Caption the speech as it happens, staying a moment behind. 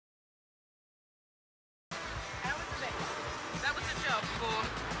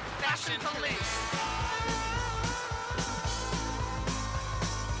Attention, police!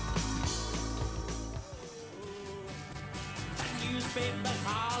 Newspaper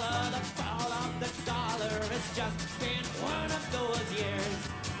collar, the fall of the dollar. It's just been one of those years.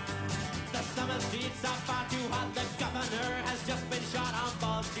 The summer streets are far too hot. The governor has just been shot on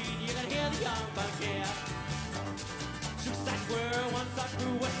Ball Street. You can hear the young buck here. Troops that were once a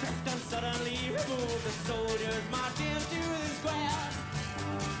crew were stripped and suddenly removed. The soldiers marched into the square.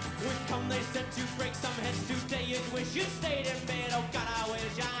 When come they said to break some heads today, you'd wish you stayed in bed. Oh God, I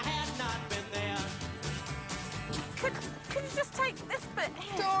wish I had not been there. Could you just take this bit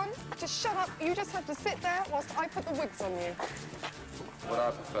here? Dawn, just shut up. You just have to sit there whilst I put the wigs on you. What I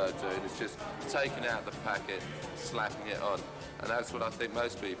prefer doing is just taking out the packet, slapping it on. And that's what I think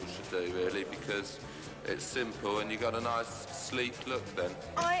most people should do, really, because it's simple and you've got a nice, sleek look then.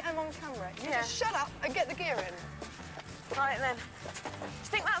 I am on camera. You just shut up and get the gear in. Right, then. Do you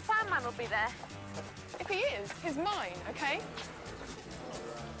think that Sandman will be there? If he is, he's mine, OK?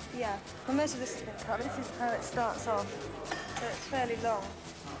 Yeah, well, most of this has been cut. This is how it starts off. So it's fairly long.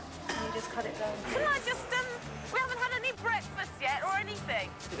 And you just cut it down. Can I just, we haven't had any breakfast yet or anything.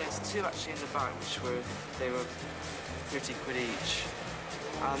 There's two actually in the back, they were 30 quid each.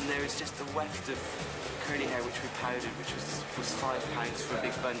 And there was just a weft of curly hair which we powdered, which was £5 for a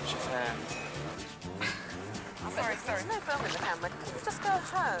big bunch of hair. Sorry. There's no film in the camera. Can we just go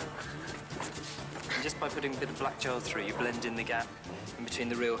home? And just by putting a bit of black gel through, you blend in the gap in between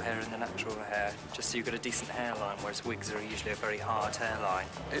the real hair and the natural hair, just so you've got a decent hairline, whereas wigs are usually a very hard hairline.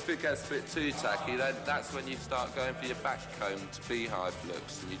 If it gets a bit too tacky, then that's when you start going for your backcombed beehive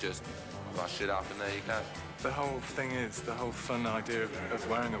looks, and you just brush it up, and there you go. The whole thing is, the whole fun idea of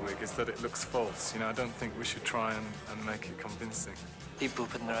wearing a wig is that it looks false. You know, I don't think we should try and make it convincing. People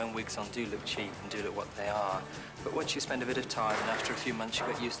putting their own wigs on do look cheap and do look what they are. But once you spend a bit of time, and after a few months, you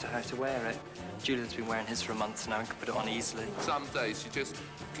get used to how to wear it. Julian's been wearing his for a month now and can put it on easily. Some days you just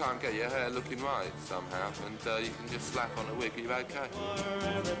can't get your hair looking right somehow, and you can just slap on a wig and you're okay.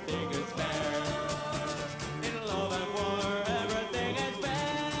 Everything is fair. In love and war, everything is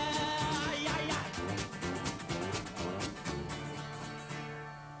fair. Yeah.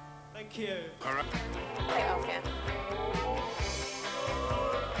 Thank you. All right. Take off, yeah.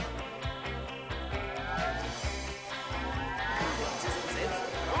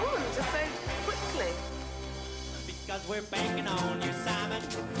 Because we're banking on you, Simon,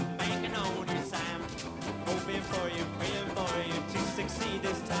 banking on you, Sam. Hoping for you, praying for you to succeed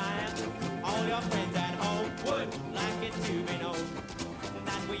this time. All your friends at home would like it to be known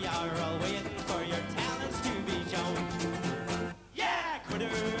that we are all waiting for your talents to be shown. Yeah,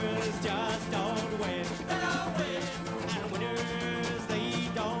 quitters just don't win. They don't win. And winners, they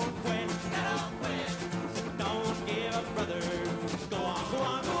don't quit. They don't quit. So don't give up, brother. Go on, go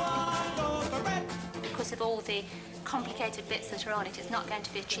on, go on, go for it. Because of all the complicated bits that are on it, it's not going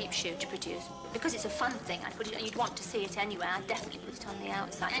to be a cheap shoe to produce. Because it's a fun thing, you'd want to see it anyway. I'd definitely put it on the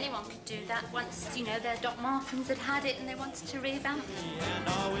outside. Anyone could do that once, you know, their Doc Martens had it and they wanted to revamp it. And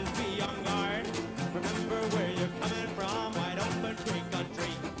always be on guard. Remember where you're coming from. Wide open drink on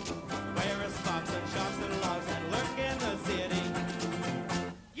drink. Various spots and shops and logs that lurk in the city.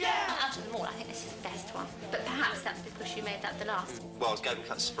 Yeah! Out of them all, I think this is the best one. But perhaps that's because you made that the last. Well, I was going to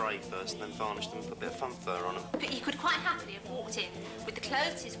cut spray first and then varnish them and put a bit of fun fur on them. But you could quite happily have walked in with the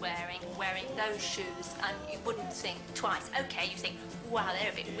clothes he's wearing those shoes, and you wouldn't think twice. OK, you think, wow,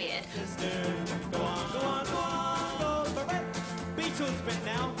 they're a bit weird. Go on, go on, go on, go for it. Beatles bit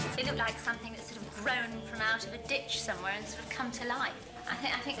now. They look like something that's sort of grown from out of a ditch somewhere and sort of come to life. I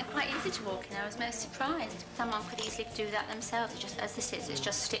think they're quite easy to walk in. I was most surprised. Someone could easily do that themselves. Just as this is, it's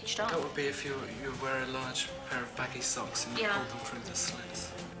just stitched on. That would be if you wear a large pair of baggy socks and you pull them through the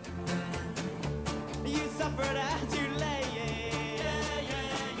slits. You suffered as you lay.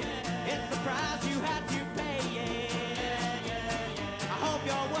 It's the price you had to pay. I hope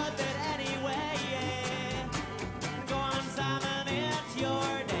you're worth it anyway. Go on, Simon, it's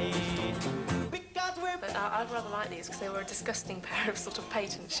your day. Because we're... But I rather like these because they were a disgusting pair of sort of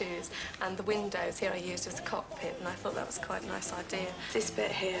patent shoes, and the windows here I used as a cockpit, and I thought that was quite a nice idea. This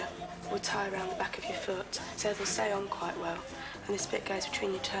bit here will tie around the back of your foot, so they'll stay on quite well, and this bit goes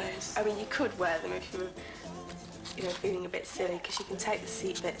between your toes. I mean, you could wear them if you were, you know, feeling a bit silly, because you can take the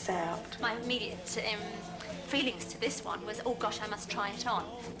seat bits out. My immediate feelings to this one was, oh gosh, I must try it on.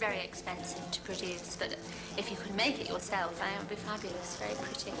 Very expensive to produce, but if you could make it yourself, it would be fabulous, very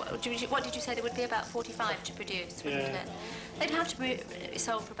pretty. What did you say? There would be about 45 to produce, wouldn't it? They'd have to be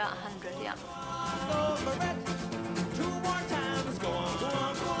sold for about 100, yeah. Go for it. 2 more times. Go on, go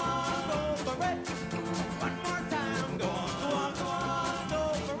on, go on, go for it. 1 more time. Go on, go on, go on, go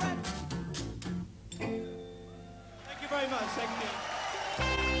for it. much, thank you.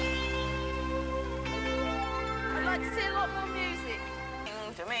 I'd like to see a lot more music.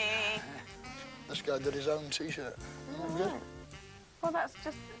 To me. This guy did his own T-shirt. Well, that's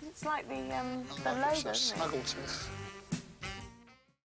just, it's like the logo, isn't it? Snaggletooth.